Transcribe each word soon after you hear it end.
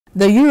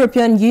The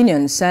European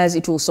Union says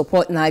it will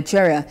support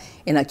Nigeria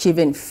in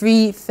achieving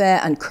free, fair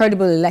and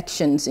credible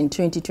elections in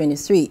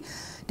 2023.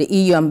 The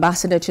EU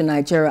ambassador to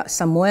Nigeria,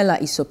 Samuela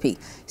Isopi,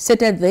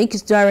 stated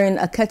this during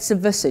a courtesy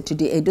visit to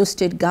the Edo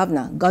State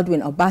Governor,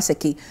 Godwin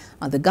Obaseki,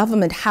 at the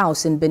government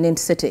house in Benin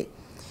City.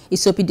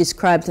 Isopi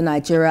described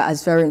Nigeria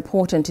as very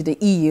important to the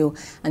EU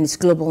and its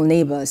global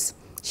neighbors.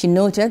 She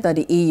noted that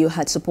the EU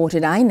had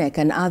supported INEC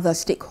and other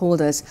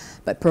stakeholders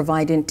by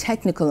providing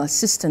technical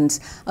assistance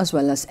as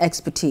well as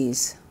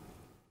expertise.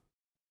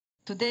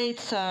 Today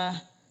it's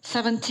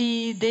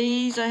 70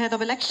 days ahead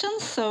of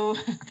elections, so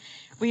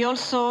we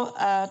also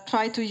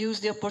try to use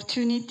the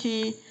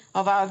opportunity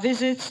of our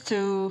visits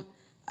to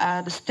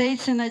the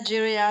states in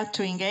Nigeria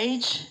to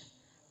engage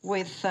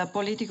with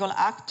political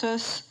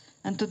actors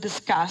and to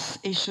discuss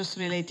issues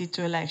related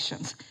to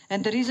elections.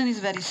 And the reason is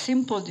very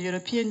simple. The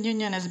European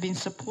Union has been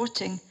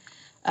supporting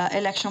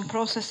election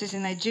processes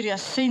in Nigeria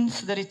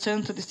since the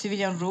return to the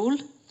civilian rule.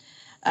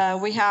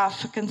 We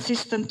have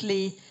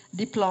consistently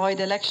deployed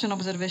election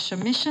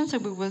observation missions,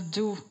 and we will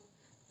do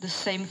the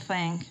same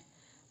thing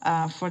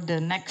for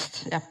the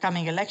next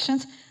upcoming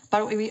elections.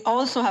 But we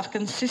also have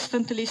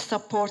consistently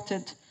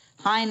supported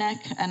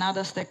INEC and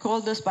other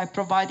stakeholders by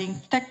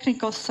providing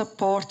technical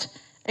support,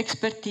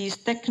 expertise,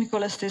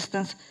 technical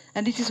assistance,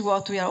 and this is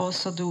what we are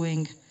also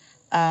doing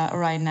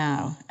right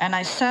now. And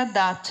I said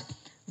that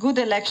good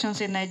elections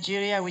in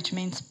Nigeria, which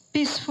means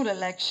peaceful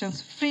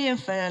elections, free and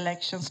fair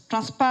elections,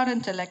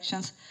 transparent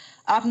elections,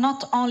 are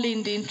not only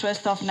in the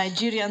interest of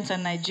Nigerians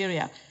and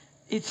Nigeria.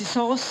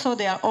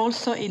 They are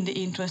also in the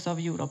interest of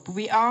Europe.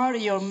 We are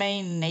your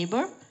main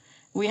neighbor.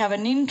 We have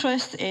an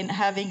interest in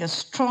having a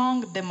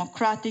strong,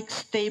 democratic,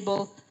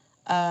 stable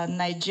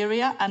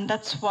Nigeria, and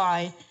that's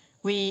why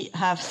we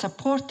have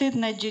supported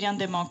Nigerian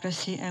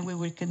democracy, and we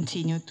will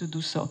continue to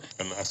do so.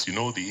 And as you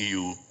know, the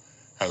EU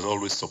has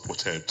always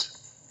supported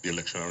the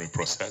electionary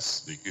process.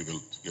 They give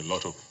a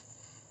lot of,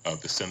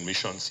 they send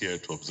missions here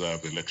to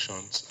observe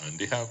elections, and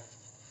they have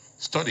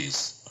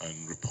studies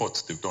and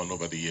reports they've done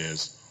over the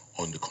years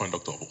on the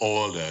conduct of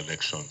all the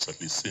elections, at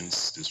least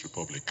since this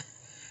republic.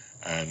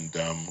 And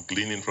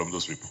gleaning from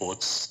those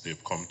reports,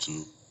 they've come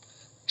to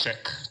check,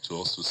 to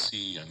also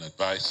see and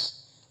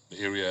advise the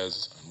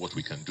areas and what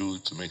we can do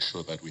to make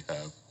sure that we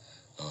have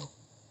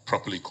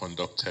properly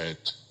conducted,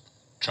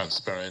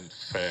 transparent,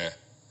 fair,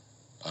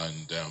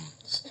 and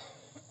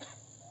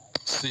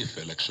safe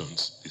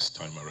elections this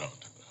time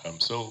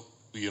around. So,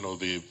 you know,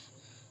 they've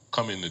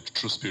come in a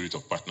true spirit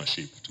of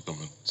partnership to come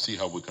and see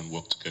how we can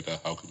work together,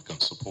 how we can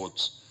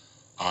support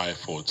our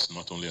efforts,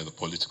 not only at the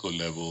political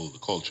level, the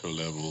cultural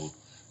level,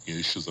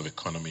 issues of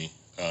economy,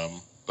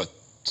 but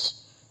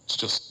to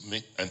just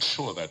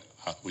ensure that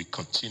we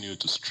continue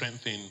to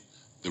strengthen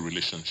the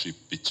relationship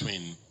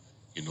between,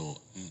 you know,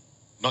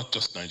 not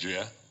just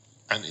Nigeria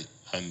and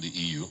the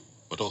EU,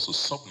 but also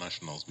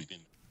subnationals within.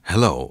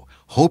 Hello,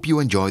 hope you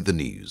enjoyed the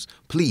news.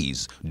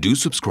 Please do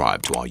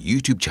subscribe to our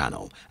YouTube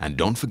channel and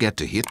don't forget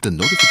to hit the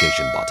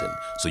notification button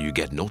so you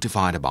get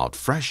notified about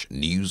fresh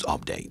news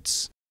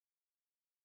updates.